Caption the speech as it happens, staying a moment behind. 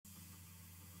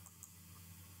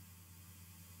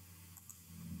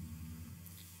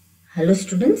Hello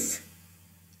students,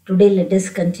 today let us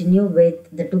continue with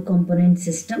the two component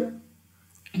system.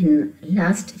 In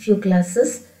last few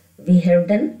classes we have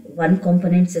done one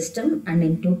component system, and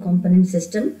in two component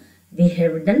system we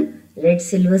have done lead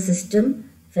silver system,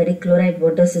 ferric chloride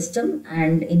water system,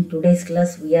 and in today's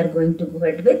class we are going to go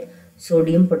ahead with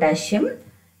sodium potassium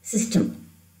system.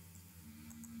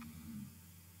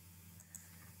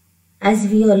 As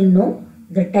we all know,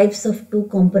 the types of two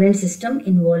component system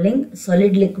involving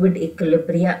solid liquid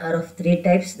equilibria are of three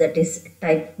types, that is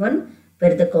type 1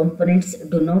 where the components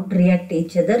do not react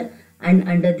each other, and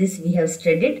under this we have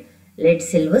studied lead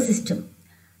silver system,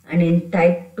 and in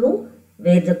type 2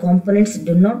 where the components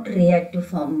do not react to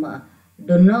form a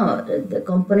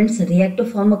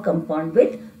compound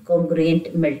with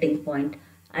congruent melting point,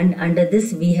 and under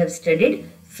this we have studied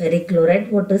ferric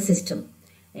chloride water system.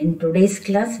 In today's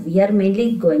class, we are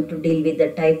mainly going to deal with the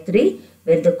type 3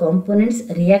 where the components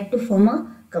react to form a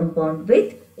compound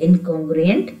with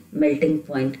incongruent melting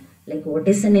point. Like, what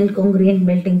is an incongruent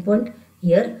melting point?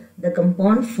 Here, the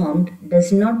compound formed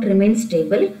does not remain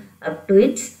stable up to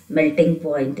its melting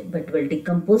point but will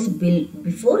decompose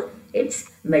before its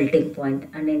melting point.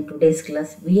 And in today's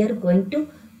class, we are going to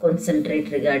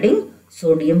concentrate regarding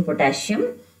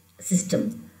sodium-potassium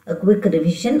system. A quick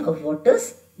revision of what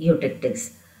is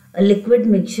eutectics. A liquid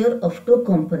mixture of two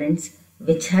components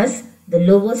which has the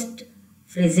lowest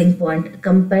freezing point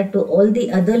compared to all the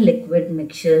other liquid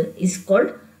mixture is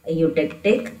called a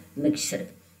eutectic mixture.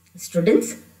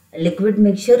 Students, a liquid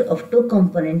mixture of two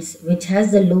components which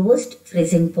has the lowest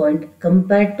freezing point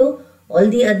compared to all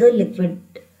the other liquid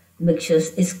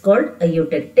mixtures is called a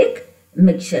eutectic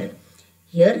mixture.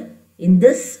 Here, in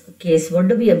this case, what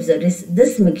do we observe is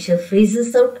this mixture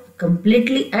freezes out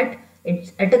completely at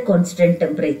a constant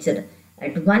temperature.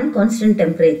 At one constant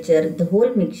temperature, the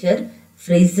whole mixture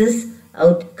freezes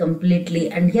out completely,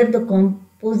 and here the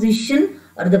composition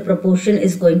or the proportion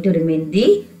is going to remain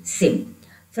the same.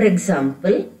 For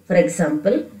example,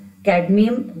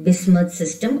 cadmium bismuth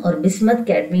system or bismuth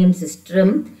cadmium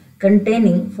system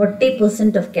containing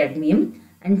 40% of cadmium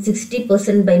and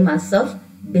 60% by mass of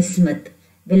bismuth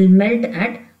will melt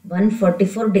at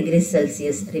 144 degrees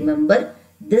Celsius. Remember,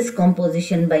 this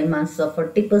composition by mass of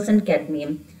 40%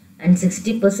 cadmium and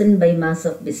 60% by mass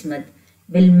of bismuth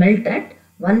will melt at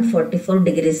 144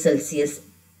 degrees Celsius,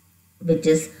 which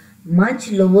is much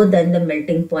lower than the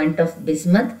melting point of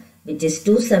bismuth, which is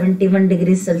 271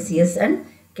 degrees Celsius, and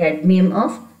cadmium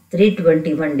of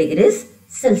 321 degrees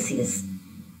Celsius.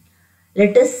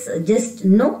 Let us just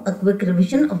know a quick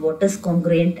revision of what is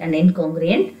congruent and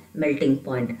incongruent melting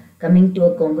point. Coming to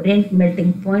a congruent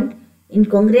melting point, in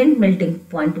congruent melting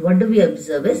point, what do we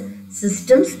observe is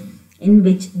systems in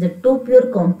which the two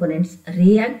pure components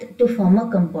react to form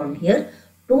a compound. Here,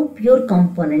 two pure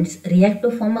components react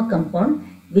to form a compound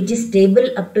which is stable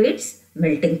up to its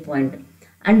melting point,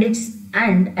 and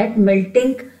at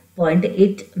melting point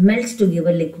it melts to give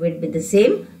a liquid with the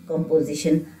same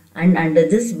composition. And under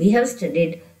this we have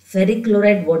studied ferric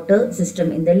chloride water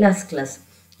system in the last class.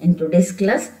 In today's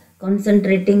class,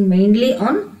 concentrating mainly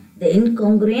on the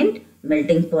incongruent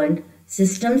melting point,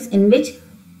 systems in which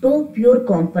two pure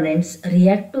components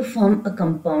react to form a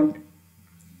compound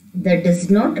that does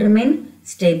not remain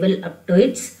stable up to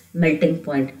its melting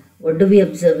point. What do we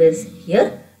observe is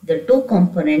here the two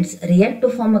components react to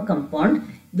form a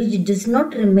compound which does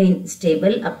not remain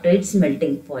stable up to its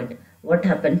melting point. What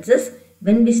happens is,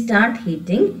 when we start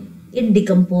heating, it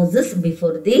decomposes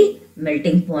before the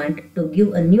melting point to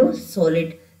give a new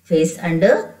solid phase and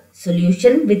a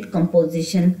solution with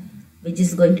composition which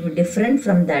is going to be different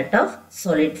from that of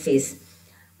solid phase.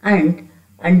 And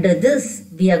under this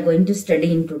we are going to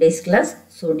study in today's class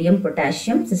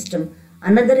sodium-potassium system.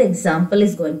 Another example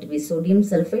is going to be sodium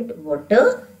sulfate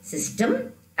water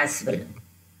system as well.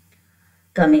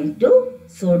 Coming to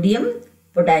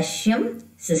sodium-potassium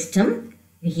system,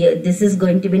 here this is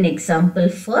going to be an example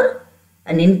for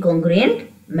an incongruent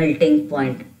melting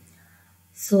point.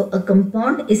 So a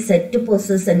compound is said to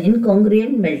possess an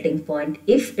incongruent melting point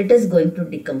if it is going to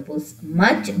decompose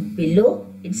much below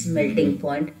its melting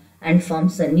point and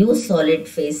forms a new solid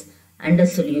phase and a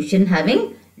solution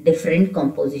having different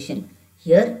composition.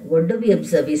 Here what do we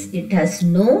observe is it has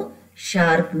no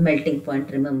sharp melting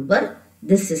point. Remember,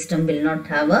 this system will not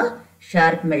have a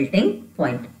sharp melting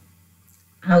point.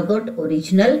 How about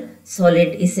original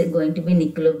solid is going to be in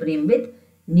equilibrium with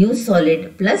new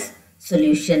solid plus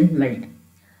solution melt.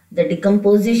 The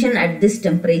decomposition at this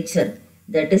temperature,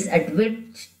 that is at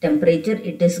which temperature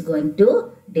it is going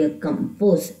to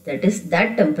decompose, that is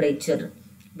that temperature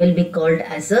will be called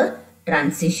as a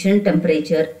transition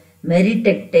temperature,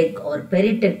 meritectic or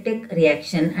peritectic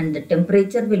reaction, and the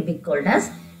temperature will be called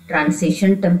as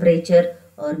transition temperature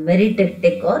or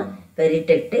meritectic or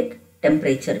peritectic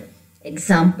temperature.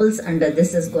 Examples under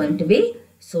this is going to be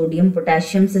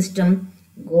sodium-potassium system,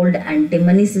 gold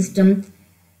antimony system,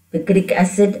 picric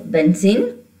acid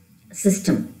benzene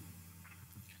system.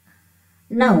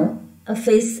 Now a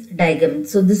phase diagram.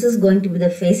 So this is going to be the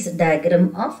phase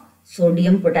diagram of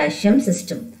sodium-potassium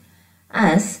system.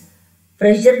 As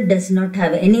pressure does not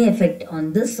have any effect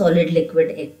on the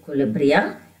solid-liquid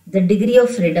equilibria, the degree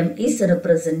of freedom is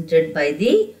represented by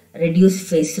the reduced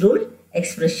phase rule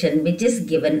expression, which is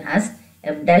given as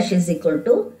F dash is equal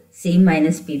to C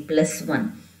minus P plus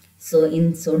 1. So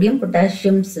in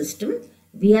sodium-potassium system,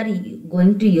 we are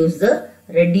going to use the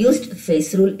reduced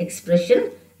phase rule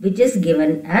expression, which is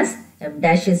given as F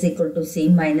dash is equal to C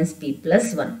minus P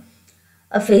plus 1.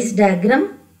 A phase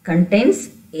diagram contains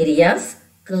areas,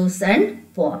 curves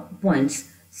and points.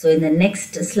 So in the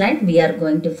next slide, we are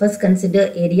going to first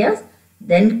consider areas,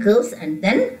 then curves and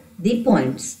then the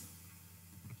points.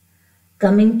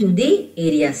 Coming to the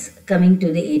areas,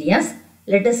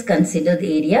 let us consider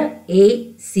the area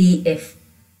ACF.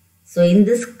 So in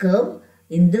this curve,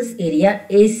 in this area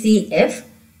ACF,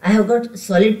 I have got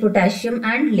solid potassium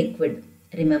and liquid.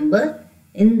 Remember,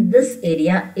 in this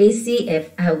area ACF,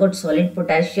 I have got solid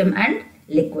potassium and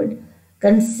liquid.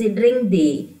 Considering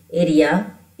the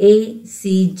area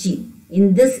ACG,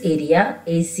 in this area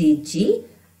ACG,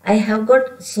 I have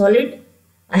got solid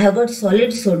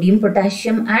sodium,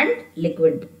 potassium and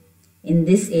liquid. In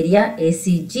this area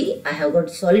ACG, I have got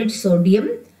solid sodium,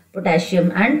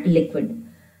 potassium and liquid.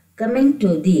 Coming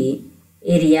to the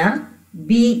area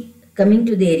BDH.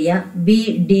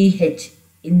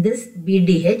 In this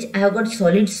BDH, I have got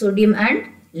solid sodium and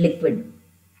liquid.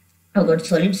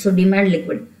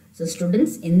 So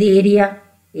students, in the area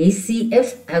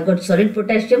ACF, I have got solid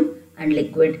potassium and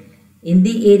liquid. In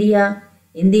the area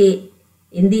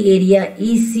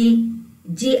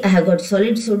ECG, I have got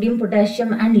solid sodium,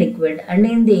 potassium and liquid. And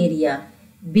in the area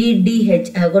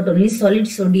BDH, I have got only solid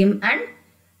sodium and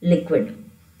liquid.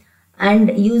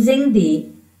 And using the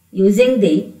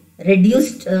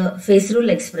reduced phase rule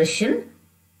expression,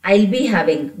 I'll be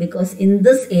having, because in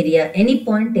this area, any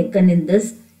point taken in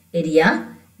this area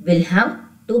will have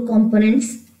two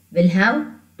components, will have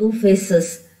two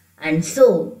phases, and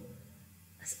so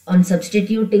on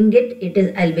substituting it,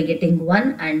 I'll be getting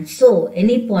 1, and so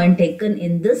any point taken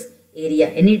in this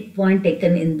area,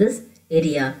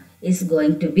 is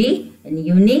going to be a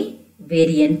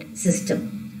univariant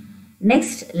system.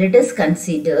 Next, let us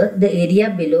consider the area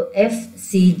below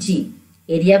FCG.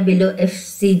 Area below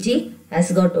FCG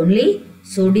has got only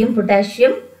sodium,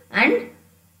 potassium and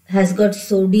has got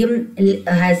solid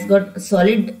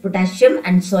potassium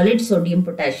and solid sodium,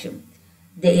 potassium.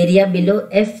 The area below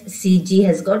FCG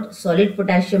has got solid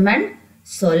potassium and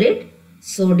solid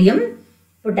sodium,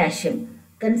 potassium.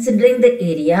 Considering the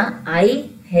area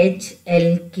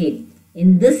IHLK,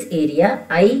 in this area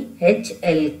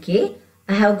IHLK,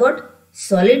 I have got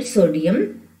solid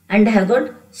sodium and I have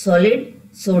got solid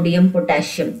sodium,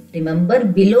 potassium. Remember,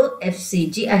 below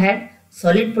FCG I had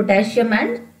solid potassium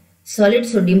and solid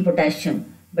sodium, potassium.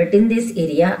 But in this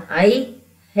area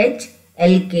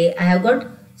IHLK, I have got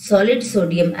solid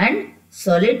sodium and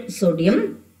solid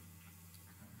sodium,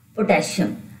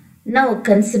 potassium. Now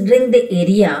considering the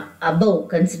area above,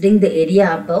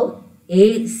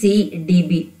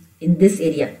 ACDB, in this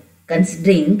area,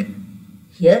 considering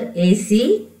here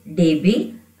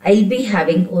ACDB, I'll be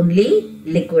having only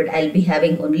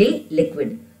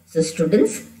liquid. So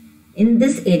students, in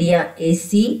this area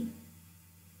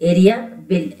area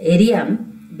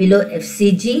below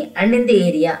FCG and in the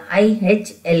area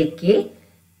IHLK,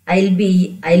 I'll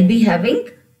be having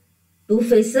two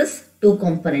phases, two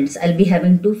components.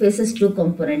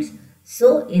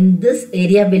 So in this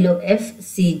area below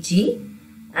FCG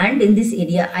and in this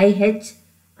area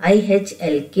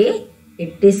IHLK,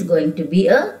 it is going to be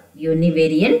a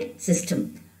univariant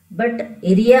system. But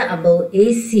area above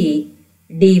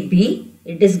ACDB,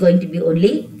 it is going to be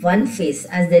only one phase.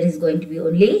 As there is going to be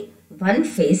only one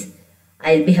phase,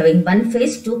 I will be having one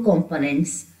phase, two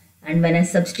components. And when I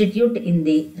substitute in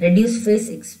the reduced phase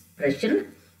expression,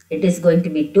 it is going to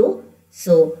be 2.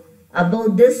 So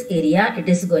above this area, it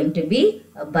is going to be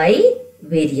a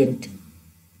bivariant.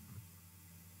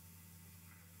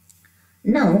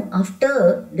 Now,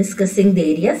 after discussing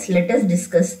the areas, let us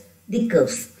discuss the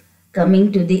curves.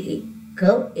 Coming to the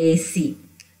curve AC.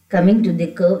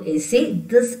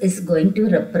 This is going to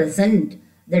represent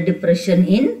the depression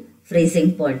in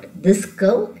freezing point. This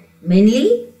curve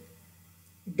mainly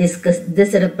discuss.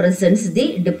 This represents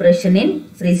the depression in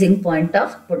freezing point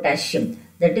of potassium.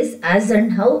 That is, as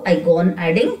and how I go on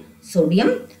adding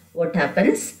sodium, what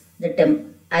happens?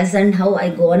 As and how I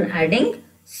go on adding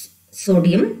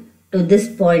sodium to this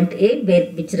point A,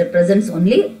 which represents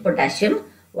only potassium,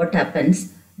 what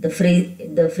happens? The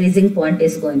freezing point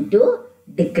is going to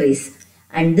decrease,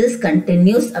 and this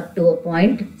continues up to a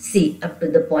point C, up to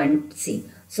the point C.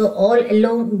 So all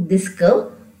along this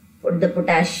curve, the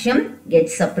potassium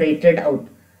gets separated out.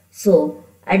 So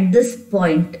at this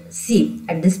point C,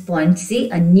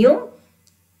 a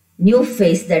new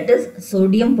phase, that is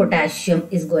sodium potassium,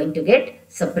 is going to get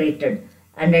separated,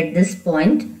 and at this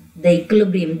point the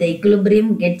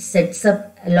equilibrium gets sets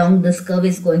up along this curve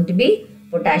is going to be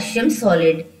potassium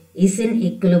solid is in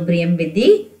equilibrium with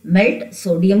the melt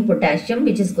sodium potassium,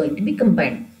 which is going to be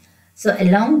combined. So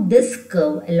along this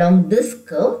curve,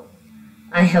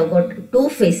 I have got two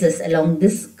phases. Along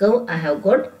this curve, I have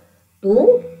got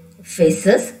two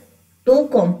phases, two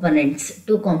components,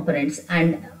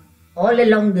 and all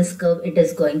along this curve, it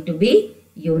is going to be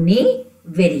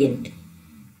univariant.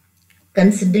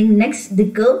 Considering next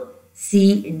the curve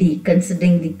CD,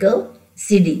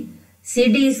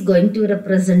 CD is going to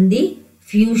represent the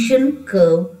fusion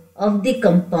curve of the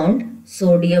compound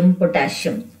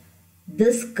sodium-potassium.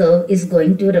 This curve is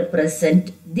going to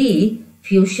represent the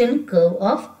fusion curve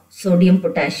of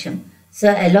sodium-potassium.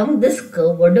 So along this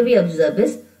curve, what do we observe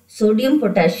is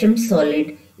sodium-potassium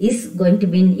solid is going to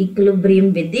be in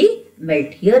equilibrium with the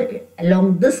melt. Here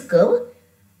along this curve,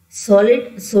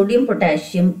 solid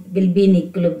sodium-potassium will be in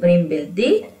equilibrium with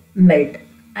the melt,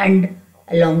 and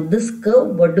along this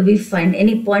curve, what do we find?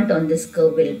 Any point on this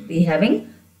curve will be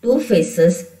having two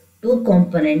phases, two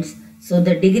components. So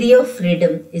the degree of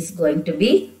freedom is going to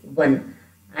be 1,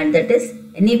 and that is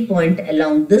any point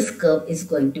along this curve is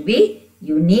going to be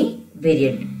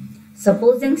univariant.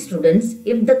 Supposing students,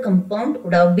 if the compound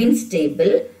would have been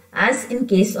stable as in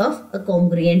case of a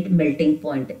congruent melting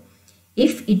point,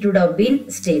 if it would have been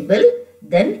stable,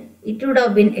 then it would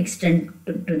have been extended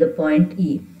to the point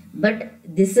E. But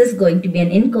this is going to be an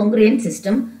incongruent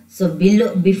system. So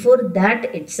before that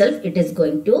itself, it is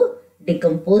going to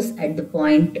decompose at the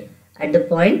point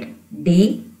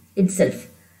D itself.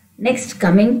 Next,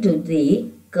 coming to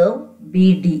the curve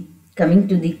BD.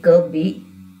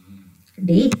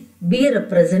 B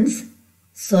represents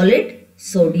solid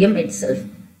sodium itself,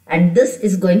 and this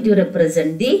is going to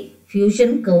represent the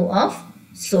fusion curve of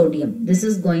sodium. This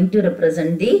is going to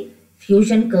represent the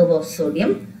fusion curve of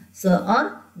sodium. So,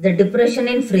 or the depression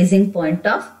in freezing point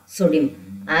of sodium.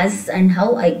 As and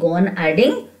how I go on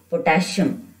adding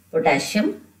potassium,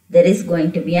 there is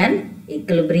going to be an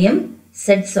equilibrium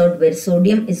sets out where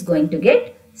sodium is going to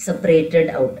get separated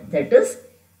out. That is,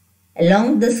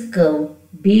 along this curve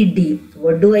BD,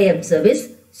 what do I observe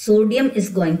is sodium is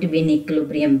going to be in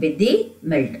equilibrium with the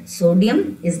melt.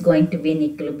 Sodium is going to be in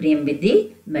equilibrium with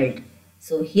the melt.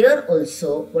 So here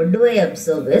also, what do I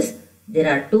observe is there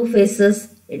are two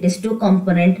phases, it is two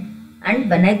component, and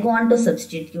when I go on to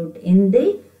substitute in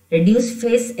the reduced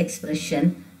phase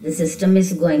expression, the system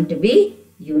is going to be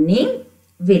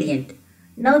univariant.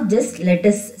 Now just let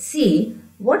us see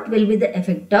what will be the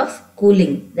effect of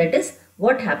cooling. That is,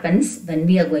 what happens when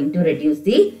we are going to reduce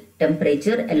the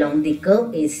temperature along the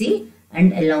curve AC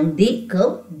and along the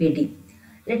curve BD.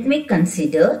 Let me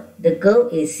consider the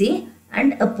curve AC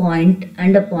and a point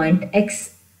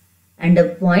X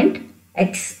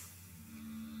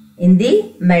in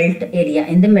the melt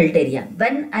area.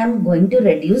 When I am going to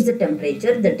reduce the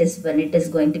temperature, that is when it is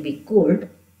going to be cooled,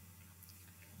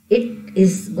 it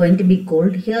is going to be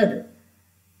cooled here.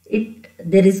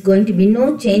 There is going to be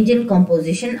no change in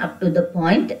composition up to the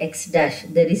point X dash.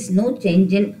 There is no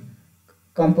change in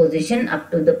composition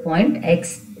up to the point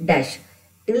X dash.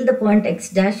 Till the point X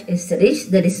dash is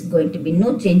reached, there is going to be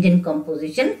no change in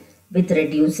composition with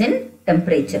reduce in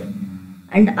temperature.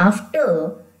 And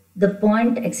after the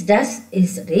point X dash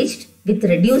is reached, with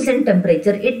reduce in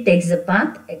temperature, it takes the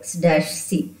path X dash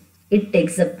C.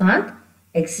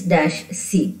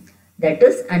 That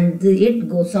is, and it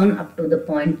goes on up to the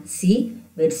point C,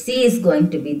 where C is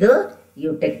going to be the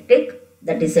eutectic,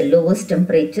 that is the lowest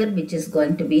temperature which is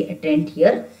going to be attained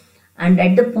here. And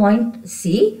at the point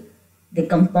C, the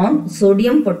compound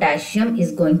sodium-potassium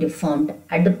is going to form.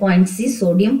 At the point C,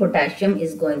 sodium-potassium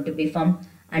is going to be formed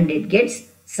and it gets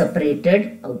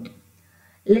separated out.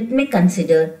 Let me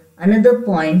consider another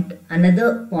point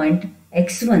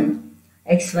X1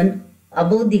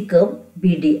 above the curve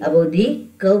BD,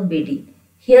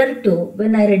 Here too,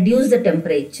 when I reduce the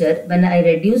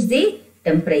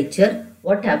temperature,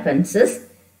 what happens is,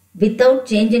 without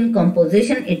change in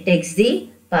composition, it takes the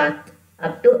path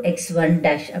up to x1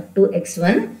 dash, up to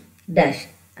x1 dash.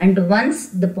 And once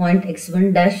the point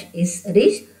x1 dash is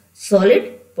reached,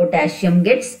 solid potassium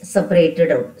gets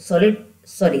separated out. Solid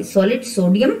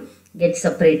sodium gets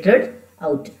separated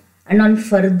out. And on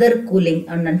further cooling,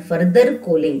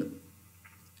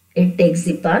 it takes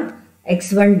the path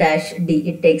x1 dash d.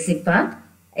 It takes the path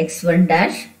x1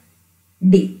 dash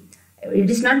d. It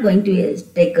is not going to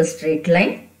take a straight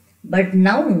line, but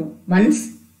now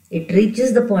once it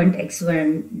reaches the point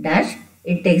x1 dash,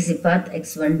 it takes the path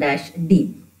x1 dash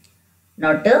d.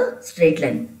 Not a straight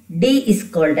line. D is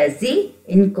called as the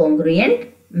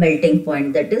incongruent melting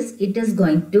point. That is, it is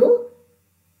going to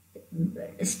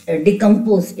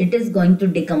decompose. It is going to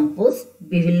decompose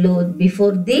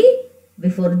before the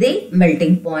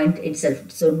melting point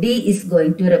itself. So D is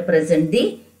going to represent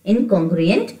the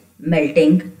incongruent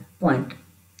melting point.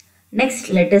 Next,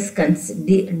 let us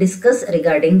discuss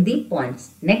regarding the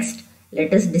points.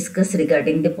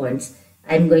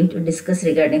 I am going to discuss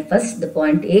regarding first the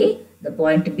point A, the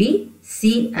point B,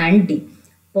 C and D.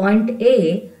 Point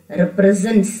A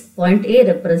represents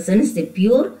the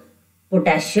pure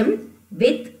potassium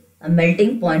with a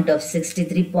melting point of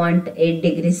 63.8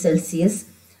 degrees Celsius,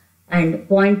 and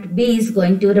point B is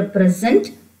going to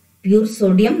represent pure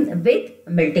sodium with a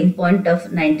melting point of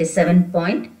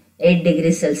 97.8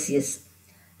 degrees Celsius.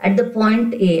 At the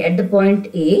point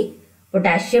A,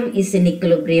 potassium is in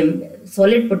equilibrium.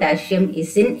 Solid potassium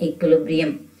is in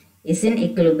equilibrium with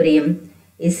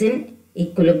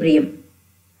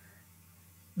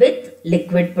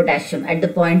liquid potassium. At the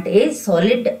point A,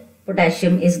 solid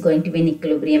potassium is going to be in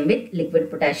equilibrium with liquid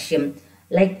potassium.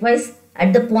 Likewise,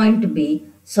 at the point B,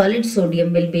 solid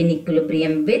sodium will be in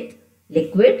equilibrium with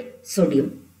liquid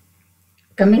sodium.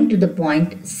 Coming to the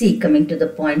point C,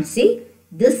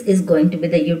 this is going to be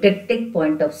the eutectic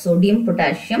point of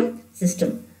sodium-potassium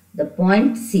system. The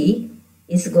point C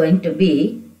is going to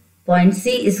be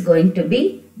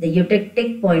the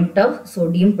eutectic point of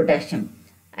sodium-potassium.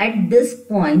 At this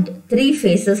point, three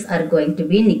phases are going to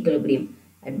be in equilibrium.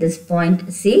 At this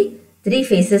point C, three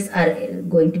phases are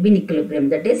going to be in equilibrium.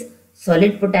 That is,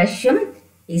 solid potassium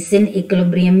is in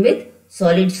equilibrium with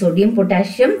solid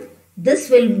sodium-potassium. This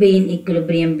will be in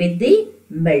equilibrium with the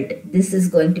melt. This is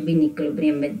going to be in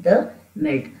equilibrium with the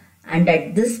melt. And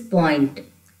at this point,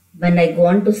 when I go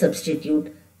on to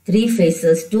substitute three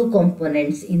phases, two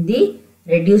components in the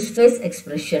reduced phase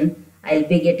expression, I'll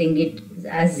be getting it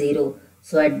as 0.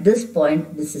 So at this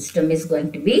point, the system is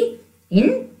going to be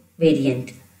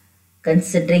invariant.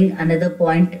 Considering another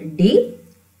point D,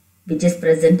 which is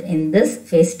present in this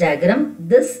phase diagram,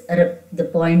 the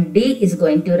point D is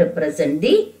going to represent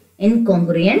the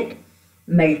incongruent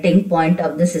melting point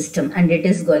of the system, and it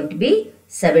is going to be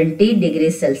 70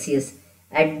 degrees Celsius.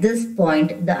 At this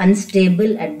point, the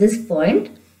unstable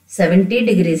 70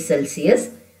 degrees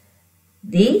Celsius,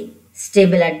 the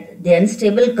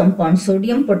unstable compound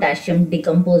sodium potassium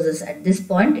decomposes. At this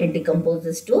point, it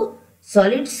decomposes to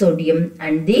solid sodium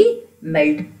and the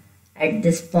melt. At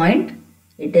this point,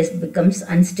 it becomes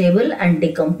unstable and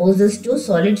decomposes to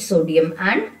solid sodium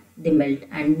and the melt,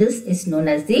 and this is known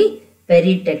as the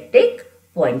peritectic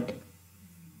point.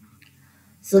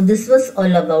 So this was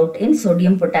all about in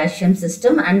sodium-potassium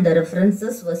system, and the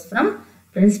references was from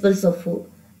Principles of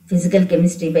Physical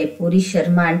Chemistry by Puri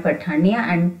Sharma and Pathania,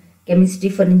 and Chemistry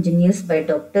for Engineers by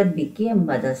Dr. B.K.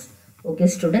 Ambadas. Okay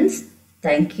students,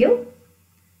 thank you.